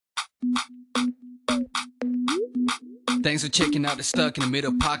Thanks for checking out the Stuck in the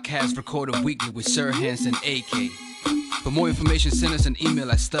Middle podcast recorded weekly with Sir Hanson AK. For more information, send us an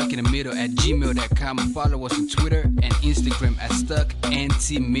email at stuckinthemiddle@gmail.com and follow us on Twitter and Instagram at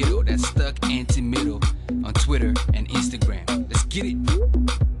stuckantimiddle. That's stuckantimiddle on Twitter and Instagram. Let's get it.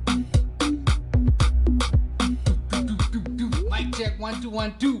 Mic check 1 2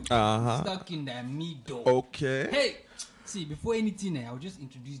 1 2. Stuck in the middle. Okay. Hey. See, before anything, I'll just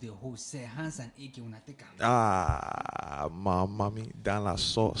introduce the host, Sir Hanson AK. Mamma dans la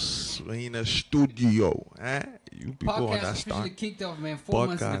sauce in the studio. You people Podcast understand? officially kicked off, man. 4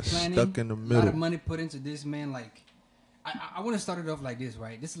 months of the planning. Stuck in the A lot middle. of money put into this, man. Like, I want to start it off like this,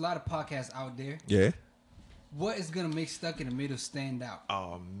 right? There's a lot of podcasts out there. Yeah. What is gonna make Stuck in the Middle stand out?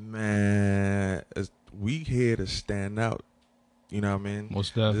 Oh man, we here to stand out. You know what I mean? Most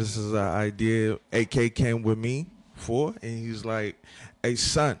definitely. This is an idea AK came with me for, and he's like, "Hey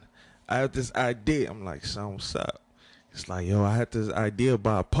son, I have this idea." I'm like, "Son, what's up?" It's like, "Yo, I had this idea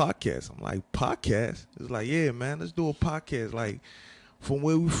about a podcast." I'm like, "Podcast?" It's like, "Yeah, man, let's do a podcast." Like, from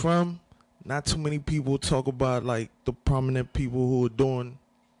where we from, not too many people talk about like the prominent people who are doing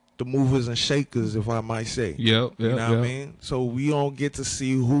the movers and shakers, if I might say. You know what I mean? So we don't get to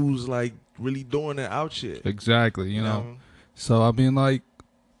see who's like really doing it out here. Exactly, you know. So I mean, like,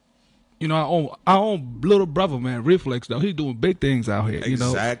 you know, our own little brother, man, Reflex, though, he's doing big things out here. You know,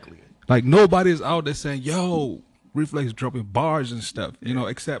 Exactly. like nobody's out there saying, "Yo, Reflex dropping bars and stuff." You know,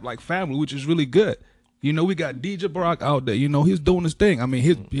 except like family, which is really good. You know, we got DJ Barack out there. You know, he's doing his thing. I mean,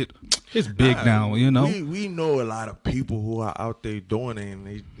 he's big now. You know, we know a lot of people who are out there doing it, and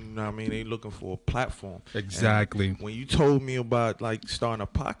they, you know what I mean, they looking for a platform. Exactly. And when you told me about like starting a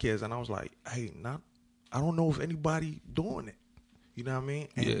podcast, and I was like, "Hey, I don't know if anybody doing it." You know what I mean?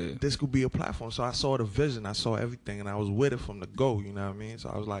 And this could be a platform. So I saw the vision, I saw everything, and I was with it from the go. You know what I mean? So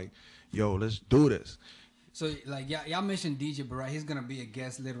I was like, "Yo, let's do this." So, like, y'all mentioned DJ Barack. He's gonna be a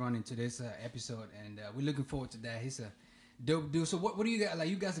guest later on into this episode, and we're looking forward to that. He's a dope dude. So, what do you guys like?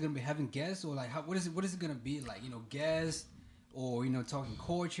 You guys are gonna be having guests, or like, what is it gonna be like? You know, guests, or you know, talking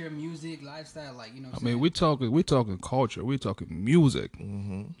culture, music, lifestyle, like, you know. I mean, we're talking culture, we're talking music,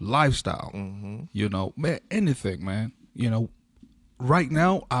 lifestyle. You know, man, anything, man. You know, right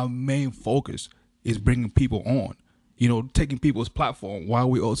now our main focus is bringing people on. You know, taking people's platform while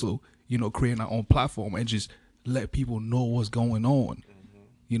we also, you know, creating our own platform and just let people know what's going on.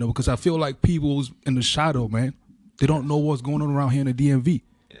 You know, because I feel like people's in the shadow, man. They don't know what's going on around here in the DMV.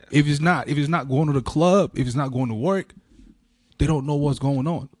 Yeah. If it's not going to the club, if it's not going to work, they don't know what's going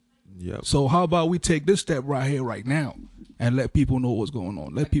on. Yep. So how about we take this step right here, right now, and let people know what's going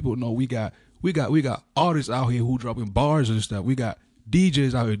on. Let people know we got artists out here who dropping bars and stuff. We got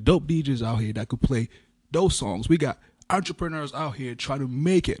DJs out here, dope DJs out here that could play those songs. We got entrepreneurs out here trying to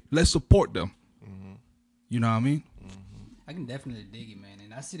make it. Let's support them. You know what I mean? I can definitely dig it, man,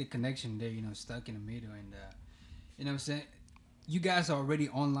 and I see the connection there. You know, Stuck in the Middle, and you know what I'm saying. You guys are already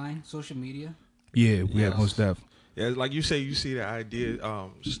online, social media. Yeah, we have most definitely. Yeah, like you say, you see the idea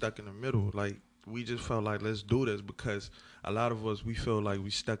stuck in the middle. Like, we just felt like, let's do this, because a lot of us, we feel like we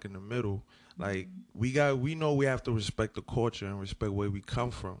stuck in the middle. Like, we know we have to respect the culture and respect where we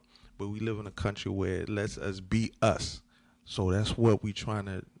come from, but we live in a country where it lets us be us. So that's what we trying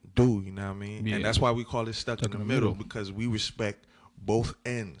to do, you know what I mean? Yeah. And that's why we call it stuck in the middle, because we respect both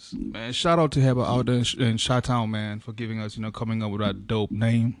ends. Man, shout out to Heber out there in Chi-Town, man, for giving us, you know, coming up with that dope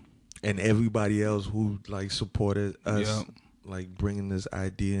name. And everybody else who like supported us, like bringing this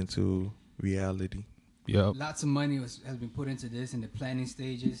idea into reality. Yeah. Lots of money has been put into this in the planning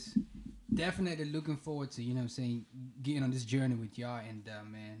stages. Definitely looking forward to, you know what I'm saying, getting on this journey with y'all. And,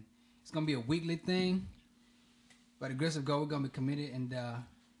 man, it's going to be a weekly thing. By the grace of God, we're going to be committed. And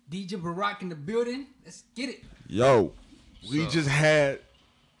DJ Barack in the building. Let's get it. Yo, we just had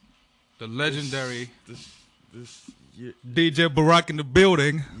the legendary this DJ Barack in the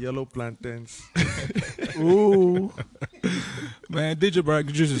building. Yellow plantains. Ooh. Man, DJ Barack,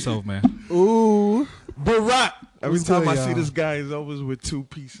 introduce yourself, man. Ooh. Barack. Every What's time good, I see y'all? this guy, he's always with two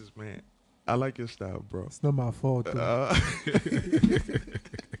pieces, man. I like your style, bro. It's not my fault, though.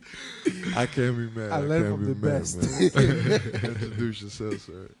 I can't be mad. I learned from the best. Introduce yourself,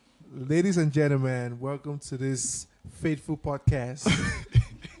 sir. Ladies and gentlemen, welcome to this faithful podcast.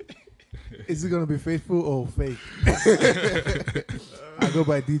 Is it going to be faithful or fake? I go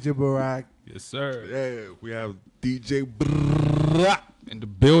by DJ Barack. Yes, sir. Yeah, we have DJ Barack In the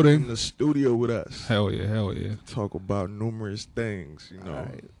building. in the studio with us. Hell yeah, hell yeah. Talk about numerous things, you know. All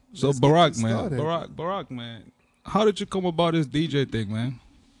right. So Let's get Barack, this man. started. Barack, man. How did you come about this DJ thing, man?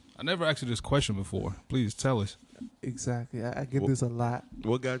 I never asked you this question before. Please tell us. Exactly. I get this a lot.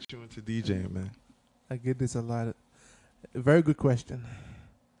 What got you into DJing, man? I get this a lot. A very good question.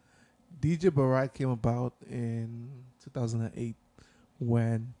 DJ Barack came about in 2008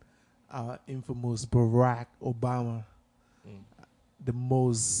 when our infamous Barack Obama, the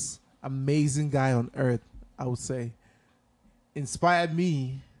most amazing guy on earth, I would say, inspired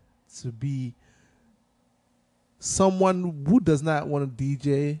me to be someone who does not want to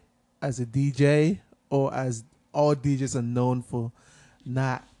DJ as a DJ, or as all DJs are known for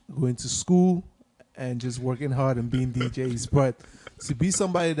not going to school and just working hard and being DJs, but to be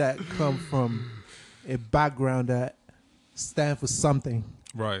somebody that come from a background that stand for something.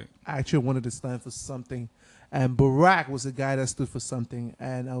 Right. I actually wanted to stand for something, and Barack was a guy that stood for something,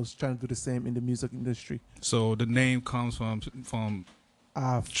 and I was trying to do the same in the music industry. So the name comes from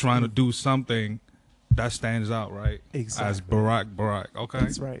trying to do something that stands out, right? Exactly. As Barack. Okay.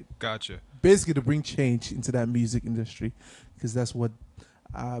 That's right. Gotcha. Basically to bring change into that music industry, because that's what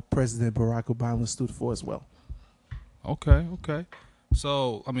President Barack Obama stood for as well. Okay.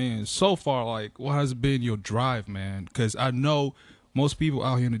 So, I mean, so far, like, what has been your drive, man? Because I know most people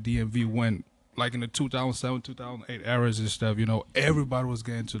out here in the DMV went, like, in the 2007, 2008 eras and stuff, you know, everybody was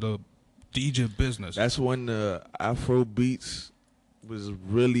getting to the DJ business. That's when the Afro beats was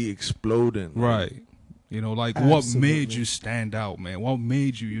really exploding. Right. You know, like, Absolutely. What made you stand out, man? What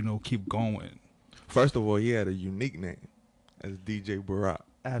made you, you know, keep going? First of all, he had a unique name as DJ Barack.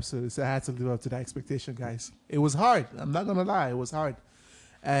 Absolutely. So I had to live up to that expectation, guys. It was hard. I'm not going to lie. It was hard.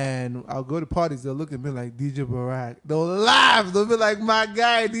 And I'll go to parties. They'll look at me like, DJ Barack. They'll laugh. They'll be like, my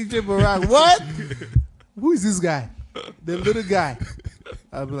guy, DJ Barack. What? Who is this guy? The little guy.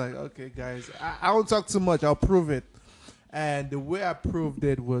 I'll be like, okay, guys. I won't talk too much. I'll prove it. And the way I proved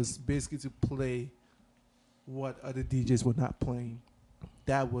it was basically to play what other DJs were not playing.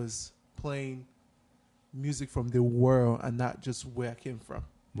 That was playing music from the world and not just where I came from.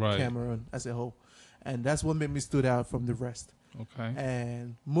 Right. Cameroon as a whole. And that's what made me stood out from the rest. Okay.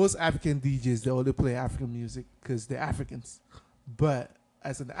 And most African DJs, they only play African music because they're Africans. But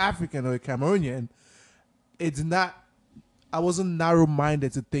as an African or a Cameroonian, it's not, I wasn't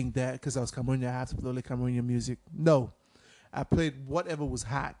narrow-minded to think that because I was Cameroonian, I have to play only Cameroonian music. No. I played whatever was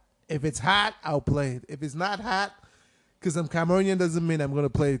hot. If it's hot, I'll play it. If it's not hot, because I'm Cameroonian doesn't mean I'm going to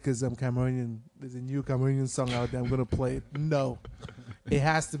play it because I'm Cameroonian. There's a new Cameroonian song out there, I'm going to play it. No. It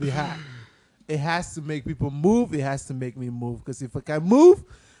has to be hot. It has to make people move. It has to make me move. Because if I can move,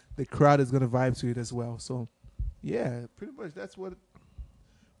 the crowd is going to vibe to it as well. So, yeah, pretty much that's what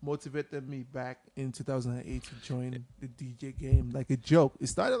motivated me back in 2008 to join the DJ game. Like a joke. It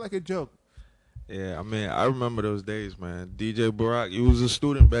started like a joke. Yeah, I mean, I remember those days, man. DJ Barack, you was a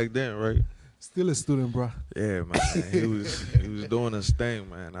student back then, right? Still a student, bro. Yeah, man. he was doing his thing,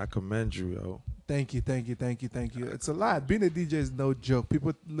 man. I commend you, yo. Thank you. It's a lot. Being a DJ is no joke.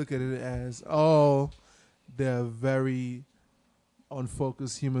 People look at it as, oh, they're very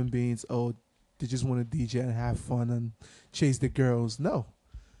unfocused human beings. Oh, they just want to DJ and have fun and chase the girls. No.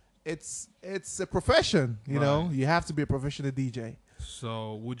 It's a profession, you know? You have to be a professional DJ.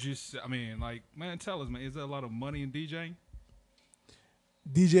 So would you say, I mean, like, man, tell us, man, is there a lot of money in DJing?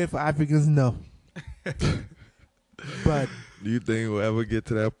 DJ for Africans, no. But Do you think we'll ever get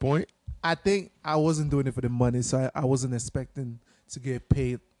to that point? I think I wasn't doing it for the money, so I wasn't expecting to get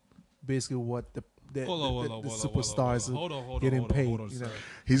paid basically what the superstars are getting paid. You know?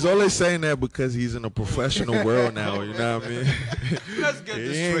 He's only saying that because he's in a professional world now. You know what I mean? Let's get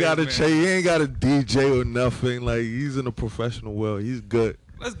this He ain't straight, got to man. he ain't got to DJ or nothing. Like, he's in a professional world. He's good.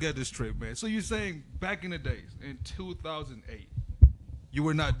 Let's get this straight, man. So you're saying back in the days, in 2008, you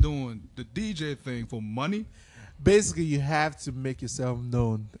were not doing the DJ thing for money? Basically, you have to make yourself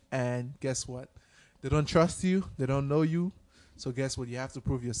known. And guess what? They don't trust you. They don't know you. So guess what? You have to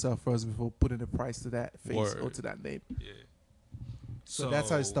prove yourself first before putting a price to that face Word. or to that name. Yeah. So that's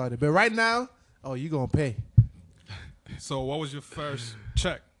how it started. But right now, oh, you're going to pay. So what was your first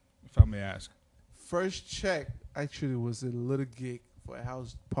check, if I may ask? First check actually was a little gig for a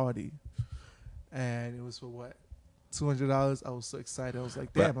house party. And it was for what? $200. I was so excited. I was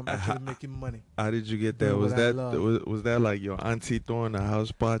like, damn, I'm actually making money. How did you get that? Doing Was what I that love. was that like your auntie throwing a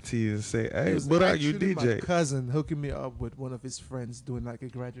house party and say, It "Hey, was what are you actually my DJ?" cousin hooking me up with one of his friends doing like a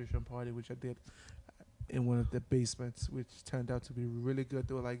graduation party, which I did in one of the basements, which turned out to be really good.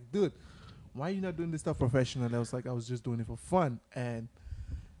 They were like, dude, why are you not doing this stuff professional? I was like, I was just doing it for fun. And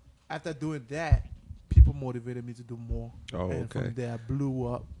after doing that, people motivated me to do more. Oh, and okay. from there, I blew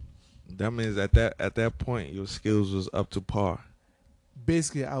up. That means at that point your skills was up to par.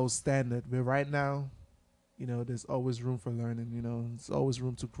 Basically, I was standard. But right now, you know, there's always room for learning. You know, there's always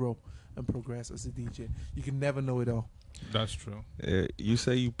room to grow and progress as a DJ. You can never know it all. That's true. You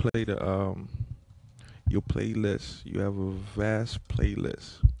say you played your playlist. You have a vast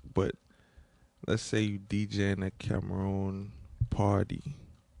playlist, but let's say you DJing a Cameroon party,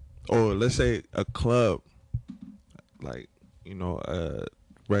 or let's say a club, like a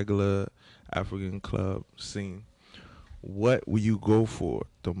regular African club scene. What will you go for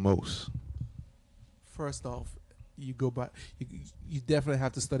the most? First off, you go by. You definitely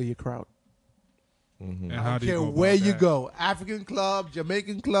have to study your crowd. And I how don't do you care go about where you that? go, African club,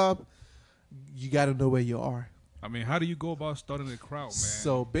 Jamaican club, you got to know where you are. I mean, how do you go about starting the crowd, man?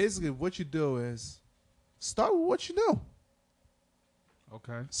 So basically, what you do is start with what you know.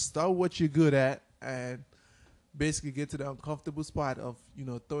 Okay. Start with what you're good at, and basically get to the uncomfortable spot of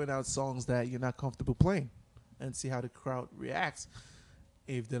throwing out songs that you're not comfortable playing, and see how the crowd reacts.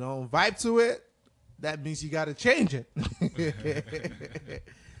 If they don't vibe to it, that means you got to change it.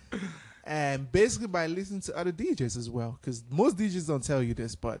 And basically by listening to other DJs as well, because most DJs don't tell you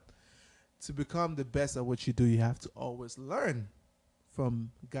this, but to become the best at what you do, you have to always learn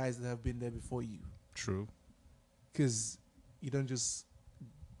from guys that have been there before you. True. Because you don't just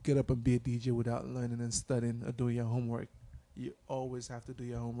get up and be a DJ without learning and studying or doing your homework. You always have to do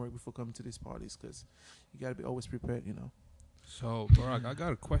your homework before coming to these parties, because you got to be always prepared, So, Barack, I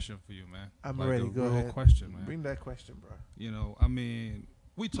got a question for you, man. I'm like ready. A Go real ahead. question, man. Bring that question, bro. I mean,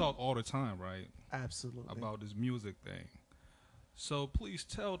 we talk all the time, right? Absolutely. About this music thing. So please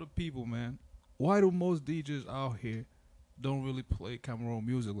tell the people, man, why do most DJs out here don't really play Cameroon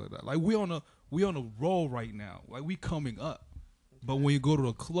music like that? Like we on a roll right now. Like we coming up. But when you go to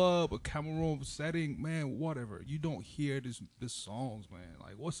a club, a Cameroon setting, man, whatever, you don't hear this songs, man.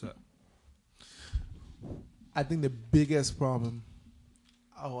 Like what's up? I think the biggest problem,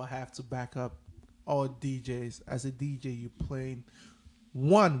 I will have to back up all DJs. As a DJ, you're playing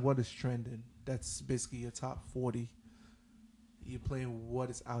what is trending. That's basically your top 40. You're playing what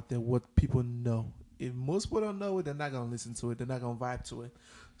is out there, what people know. If most people don't know it, they're not going to listen to it. They're not going to vibe to it.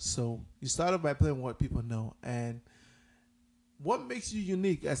 So you start off by playing what people know. And what makes you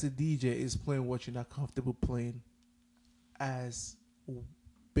unique as a DJ is playing what you're not comfortable playing, as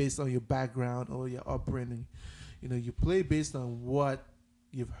based on your background or your upbringing. You play based on what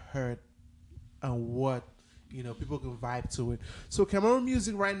you've heard and what people can vibe to it. So Cameroon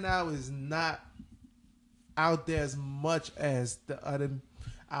music right now is not out there as much as the other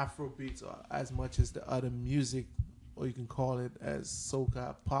Afrobeats, or as much as the other music, or you can call it as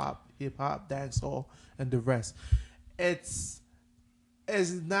soca, pop, hip hop, dancehall, and the rest. It's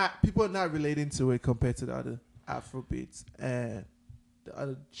not, people are not relating to it compared to the other Afrobeats and the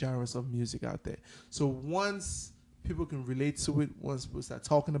other genres of music out there. So once people can relate to it, once people start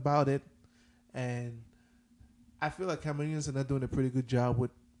talking about it, and I feel like Cameroonians are not doing a pretty good job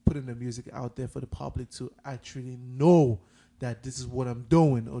with putting the music out there for the public to actually know that this is what I'm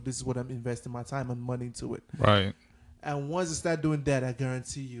doing, or this is what I'm investing my time and money into it. Right. And once they start doing that, I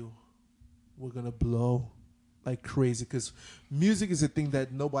guarantee you, we're going to blow like crazy, because music is a thing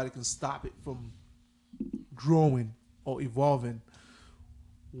that nobody can stop it from growing or evolving.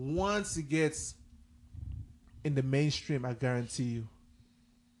 Once it gets in the mainstream, I guarantee you,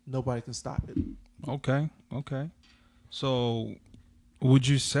 nobody can stop it. Okay. So would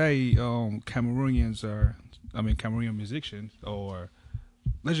you say Cameroonian musicians, or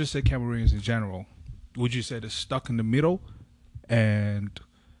let's just say Cameroonians in general, would you say they're stuck in the middle? And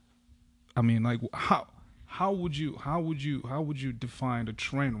I mean, like how would you define the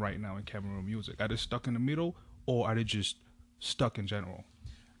trend right now in Cameroon music? Are they stuck in the middle, or are they just stuck in general?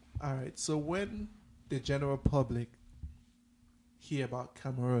 All right. So when the general public hear about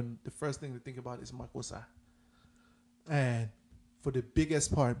Cameroon, the first thing they think about is Makossa. And for the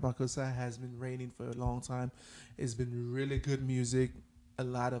biggest part, Makossa has been reigning for a long time. It's been really good music. A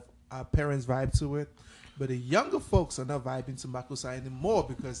lot of our parents vibe to it. But the younger folks are not vibing to Makossa anymore,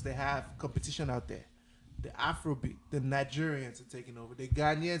 because they have competition out there. The Afrobeat, the Nigerians are taking over. The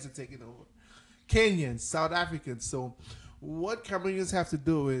Ghanaians are taking over. Kenyans, South Africans. So what Cameroonians have to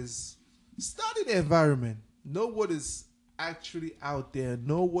do is study the environment. Know what is actually out there.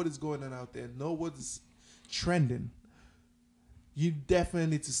 Know what is going on out there. Know what is trending. You definitely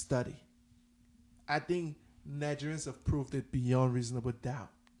need to study. I think Nigerians have proved it beyond reasonable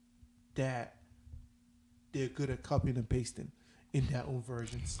doubt that they're good at copying and pasting in their own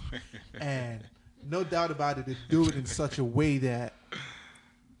versions. And no doubt about it, they do it in such a way that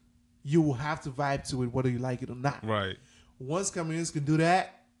you will have to vibe to it whether you like it or not. Right. Once Cameroonians can do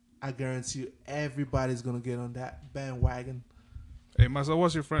that, I guarantee you everybody's going to get on that bandwagon. Hey, Marcel,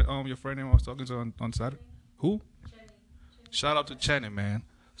 what's your friend name I was talking to on Saturday? Who? Shout out to Chenny, man.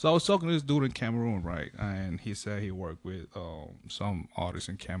 So I was talking to this dude in Cameroon, right? And he said he worked with some artists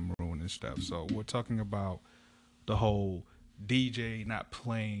in Cameroon and stuff. So we're talking about the whole DJs not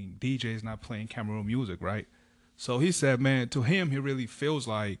playing Cameroon music, right? So he said, man, to him, he really feels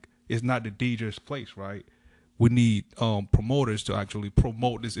like it's not the DJ's place, right? We need promoters to actually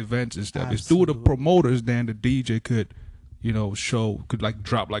promote this events and stuff. It's through the promoters, then the DJ could, could like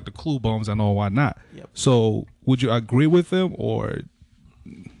drop like the clue bombs and all whatnot. Yep. So would you agree with him, or,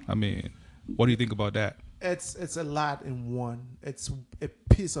 I mean, what do you think about that? It's a lot in one. It's a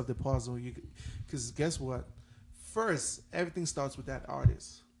piece of the puzzle. Because guess what? First, everything starts with that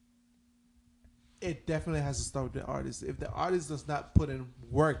artist. It definitely has to start with the artist. If the artist does not put in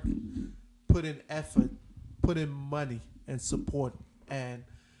work, put in effort, put in money and support, and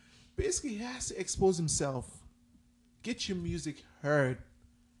basically he has to expose himself, get your music heard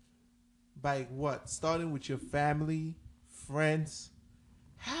by what? Starting with your family, friends.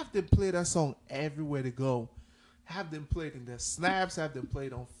 Have them play that song everywhere they go. Have them play it in their snaps. Have them play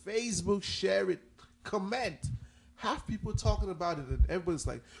it on Facebook. Share it. Comment. Have people talking about it, and everybody's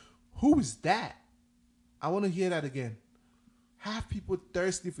like, "Who is that? I want to hear that again." Have people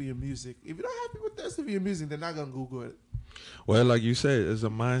thirsty for your music. If you don't have people thirsty for your music, they're not gonna Google it. Well, like you said, it's a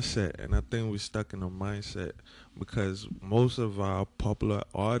mindset, and I think we're stuck in a mindset because most of our popular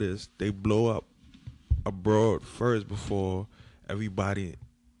artists, they blow up abroad first before everybody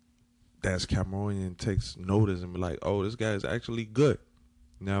that's Cameroonian takes notice and be like, "Oh, this guy is actually good."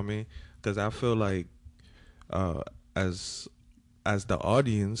 You know what I mean? Because I feel like as the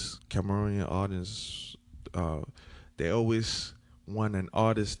audience, Cameroonian audience, they always want an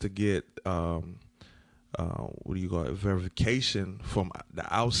artist to get what do you call it, verification from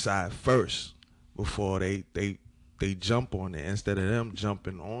the outside first before they jump on it, instead of them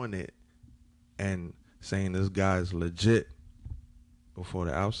jumping on it and saying this guy's legit before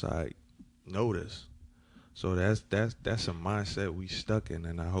the outside notice. So that's a mindset we stuck in,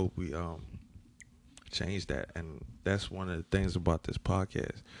 and I hope we change that. And that's one of the things about this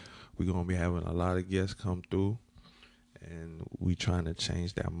podcast. We're gonna be having a lot of guests come through, and we trying to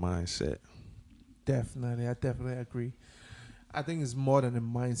change that mindset. Definitely, I definitely agree. I think it's more than a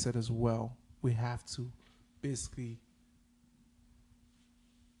mindset as well. We have to basically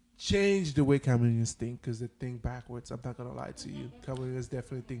change the way Cameroonians think, because they think backwards. I'm not gonna lie to you. Cameroonians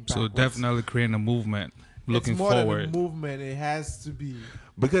definitely think backwards. So definitely creating a movement, looking it's more forward. Than a movement. It has to be,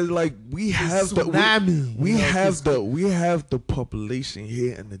 because like we have tsunami. we have the population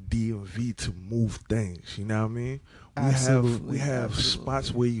here in the DMV to move things. You know what I mean? We have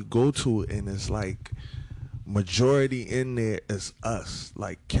spots where you go to and it's like majority in there is us,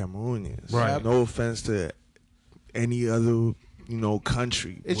 like Cameroonians. Right. No offense to any other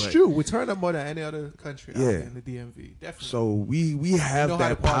country. It's true. We turn up more than any other country out there in the DMV. Definitely. So we have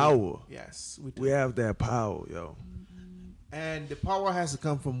that power. Yes, we do. We have that power, yo. And the power has to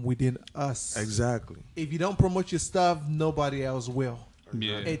come from within us. Exactly. If you don't promote your stuff, nobody else will.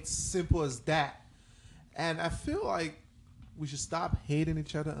 Yeah. It's simple as that. And I feel like we should stop hating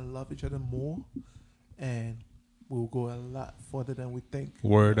each other and love each other more, and we'll go a lot further than we think.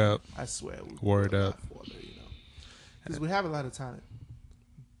 Word up. I swear. Word up. Because we have a lot of talent.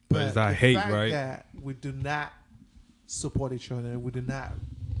 But it's that hate, right? That we do not support each other. We do not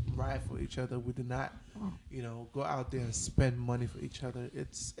ride for each other. We do not, go out there and spend money for each other.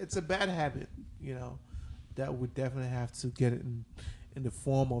 It's a bad habit, that we definitely have to get it in the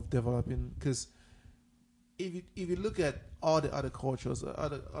form of developing. Because if you look at all the other cultures or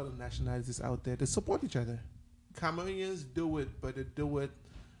other nationalities out there, they support each other. Cameroonians do it, but they do it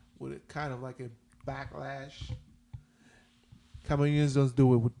with a kind of like a backlash. Cameroonians don't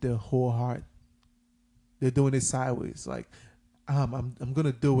do it with their whole heart. They're doing it sideways. Like, I'm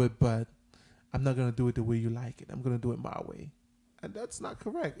gonna do it, but I'm not gonna do it the way you like it. I'm gonna do it my way, and that's not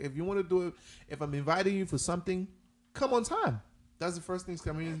correct. If you want to do it, if I'm inviting you for something, come on time. That's the first thing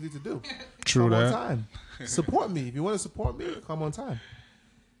Cameroonians need to do. True come that. on time. Support me. If you want to support me, come on time.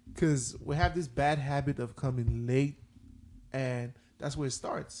 Because we have this bad habit of coming late, and that's where it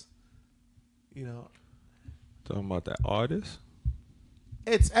starts. Talking about that artist.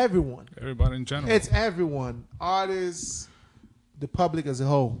 It's everyone. Everybody in general. It's everyone. Artists, the public as a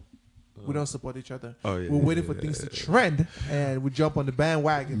whole. We don't support each other. Oh, yeah, We're waiting for things to trend, and we jump on the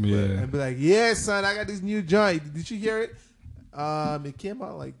bandwagon and be like, "Yeah, son, I got this new joint. Did you hear it? It came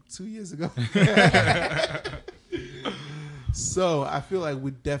out like 2 years ago." So I feel like we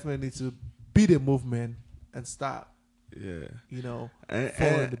definitely need to be the movement and stop. Yeah.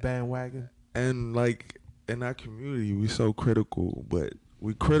 Following the bandwagon. And like in our community, we so critical, but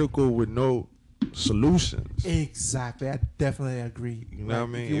we critical with no solutions. Exactly. I definitely agree. You know what I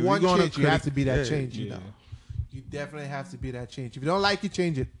mean? If you If want you're gonna change, you have to be that yeah, change, you yeah. know. You definitely have to be that change. If you don't like it,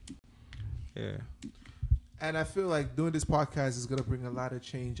 change it. Yeah. And I feel like doing this podcast is going to bring a lot of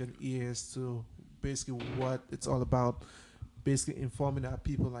change and ears to basically what it's all about. Basically informing our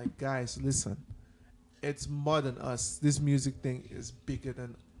people like, guys, listen, it's more than us. This music thing is bigger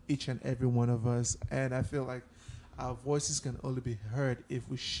than each and every one of us. And I feel like our voices can only be heard if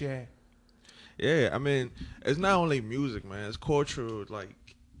we share. Yeah, I mean, it's not only music, man. It's cultural,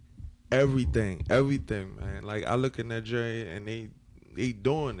 like everything, man. Like I look in Nigeria and they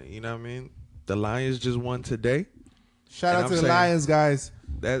doing it. You know what I mean? The Lions just won today. Shout And out I'm to the saying Lions, guys.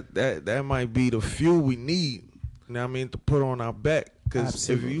 That might be the fuel we need. You know what I mean? To put on our back. Because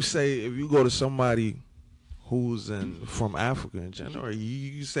if you go to somebody who's from Africa in general,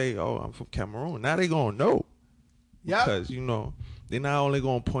 you say, "Oh, I'm from Cameroon." Now they gonna know. Yeah. Because they're not only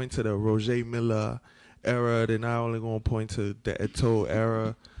gonna point to the Roger Miller era. They're not only gonna point to the Eto'o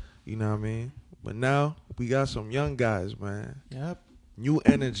era. You know what I mean? But now we got some young guys, man. Yep. New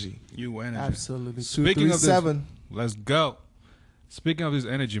energy. You energy. Absolutely. Speaking of this, 237. let's go. Speaking of this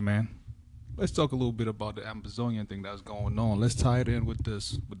energy, man, let's talk a little bit about the Amazonian thing that's going on. Let's tie it in with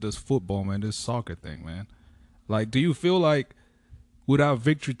this football, man, this soccer thing, man. Like, do you feel like with our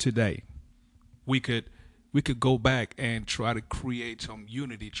victory today, we could go back and try to create some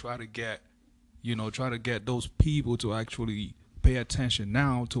unity, try to get those people to actually pay attention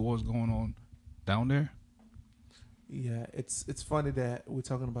now to what's going on down there? Yeah, it's funny that we're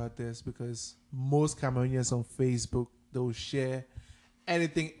talking about this because most Cameroonians on Facebook, they'll share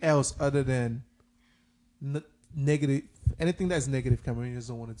anything else other than negative. Anything that's negative, Cameroonians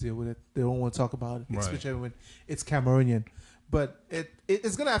don't want to deal with it. They don't want to talk about it, Right. especially when it's Cameroonian. But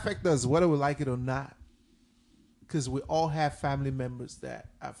it's going to affect us whether we like it or not, because we all have family members that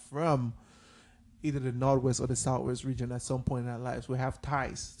are from either the Northwest or the Southwest region at some point in our lives. We have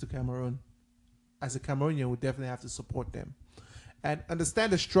ties to Cameroon. As a Cameroonian, we definitely have to support them and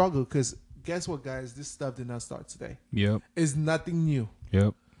understand the struggle, because guess what, guys? This stuff did not start today. Yep. It's nothing new.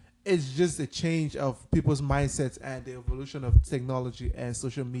 Yep. It's just a change of people's mindsets and the evolution of technology and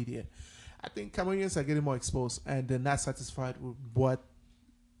social media. I think Cameroonians are getting more exposed and they're not satisfied with what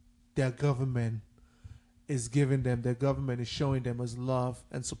their government is giving them. Their government is showing them as love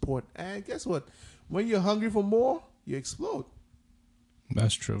and support. And guess what? When you're hungry for more, you explode.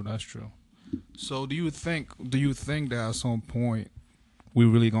 That's true. That's true. So do you think that at some point we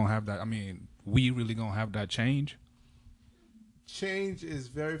really gonna have that? I mean, we really gonna have that change? Change is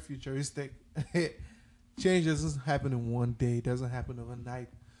very futuristic. Change doesn't happen in one day. It doesn't happen overnight.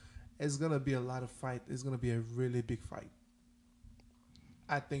 It's gonna be a lot of fight. It's gonna be a really big fight.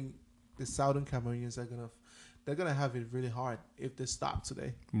 I think the Southern Cameroonians they're gonna have it really hard if they stop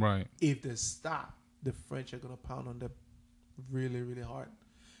today. Right. If they stop, the French are gonna pound on them really, really hard,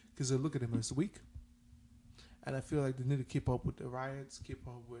 because they look at them as weak. And I feel like they need to keep up with the riots, keep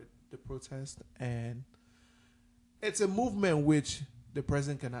up with the protest, and it's a movement which the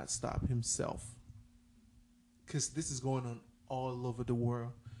president cannot stop himself, because this is going on all over the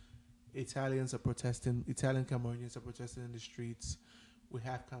world. Italians are protesting. Italian Cameroonians are protesting in the streets. We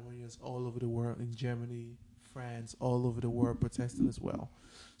have Cameroonians all over the world, in Germany, France, all over the world protesting as well.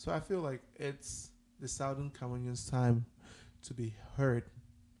 So I feel like it's the Southern Cameroonians' time to be heard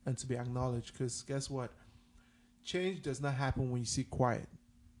and to be acknowledged, because guess what? Change does not happen when you sit quiet.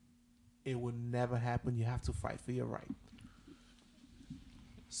 It will never happen. You have to fight for your right.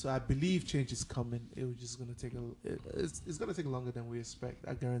 So I believe change is coming. It was just gonna take it's gonna take longer than we expect.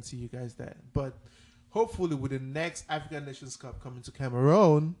 I guarantee you guys that. But hopefully, with the next African Nations Cup coming to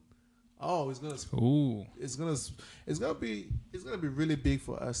Cameroon, it's gonna be really big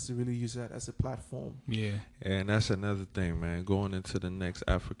for us to really use that as a platform. Yeah. And that's another thing, man. Going into the next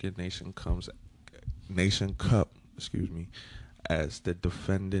African Nation Cup, as the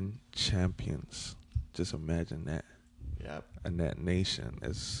defending champions. Just imagine that. Yep. And that nation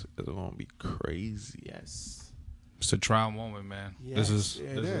is going to be crazy. Yes. It's a trial moment, man. Yes, This is.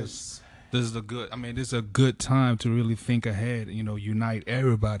 is a good time to really think ahead, unite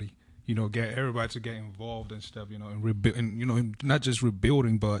everybody, get everybody to get involved and stuff, and not just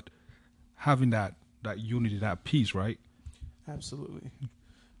rebuilding, but having that unity, that peace, right? Absolutely.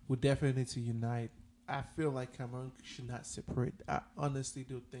 We definitely need to unite. I feel like Cameroon should not separate. I honestly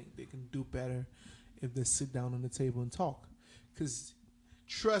do think they can do better if they sit down on the table and talk. Because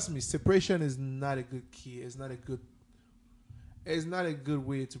trust me, separation is not a good key. It's not a good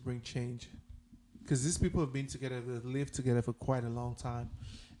way to bring change. Because these people have been together, they've lived together for quite a long time.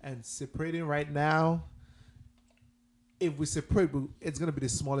 And separating right now, if we separate, it's gonna be the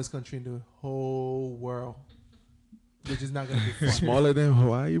smallest country in the whole world, which is not gonna be fun. Smaller than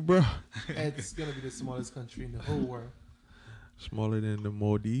Hawaii, bro. It's gonna be the smallest country in the whole world. Smaller than the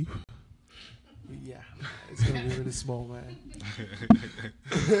Maldives. Yeah, it's gonna be really small, man.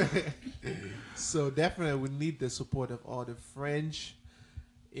 So definitely, we need the support of all the French,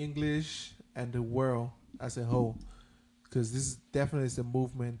 English, and the world as a whole, because this definitely is a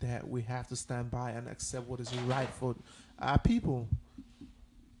movement that we have to stand by and accept what is right for our people.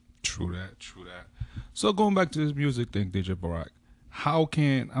 True that. So going back to this music thing, DJ Barack, how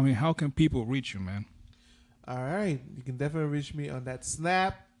can people reach you, man? All right, you can definitely reach me on that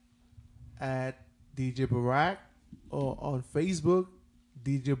Snap at DJ Barack, or on Facebook,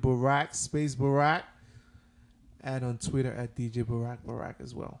 DJ Barack space Barack, and on Twitter at DJ Barack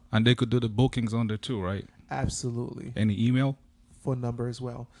as well. And they could do the bookings on there too, right? Absolutely. Any email? Phone number as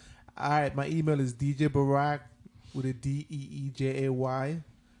well. All right, my email is DJ Barack with a DEEJAY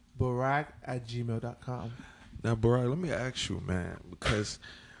Barack at gmail.com. Now, Barack, let me ask you, man, because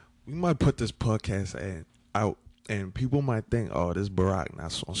we might put this podcast out, and people might think, oh, this Barack,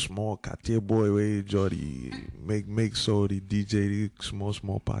 not so small, Cartier boy, way Jordy, make so the DJ, the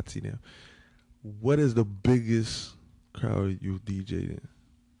small party there. What is the biggest crowd you DJ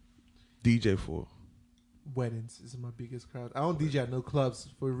for? Weddings is my biggest crowd. I don't DJ at no clubs,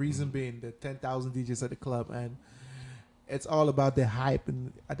 for a reason being the 10,000 DJs at the club, and it's all about the hype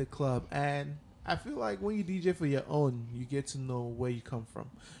at the club. And I feel like when you DJ for your own, you get to know where you come from.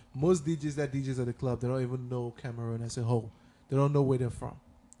 Most DJs at the club, they don't even know Cameroon as a whole. They don't know where they're from.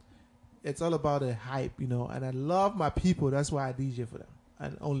 It's all about the hype, you know. And I love my people. That's why I DJ for them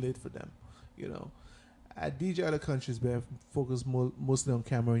and only for them, you know. I DJ other countries, but I focus mostly on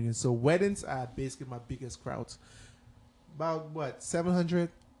Cameroonians. So weddings are basically my biggest crowds. About 700,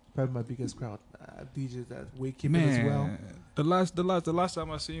 probably my biggest crowd. DJs that way keeping as well. The last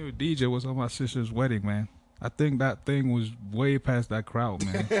time I seen you DJ was on my sister's wedding, man. I think that thing was way past that crowd,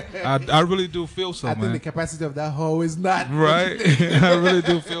 man. I really do feel so, I man. think the capacity of that hall is not right. I really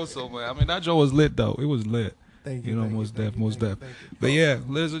do feel so, man. I mean, that joint was lit though. It was lit. Thank you. You know, most most def. Thank you. But yeah,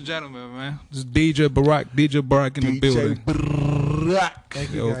 ladies and gentlemen, man, this is DJ Barack in the building.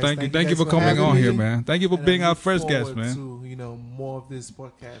 Thank you, Yo, guys. thank you for coming having on me. here, man. Thank you for And being I our look first guest, forward man. to, more of this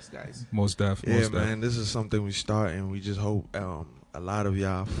podcast, guys. Most def. Yeah, man, this is something we start, and we just hope a lot of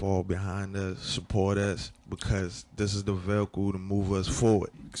y'all fall behind us, support us, because this is the vehicle to move us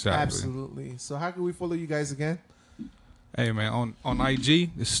forward. Exactly. Absolutely. So how can we follow you guys again? Hey, man, on IG,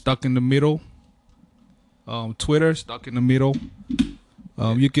 it's Stuck in the Middle. Twitter, Stuck in the Middle.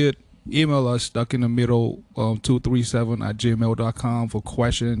 You could email us, stuckinthemiddle237@gmail.com for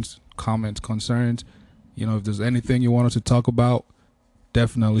questions, comments, concerns. You know, if there's anything you want us to talk about,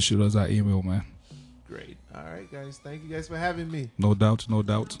 definitely shoot us that email, man. Great. All right, guys. Thank you guys for having me. No doubt.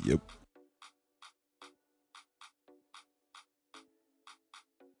 Yep.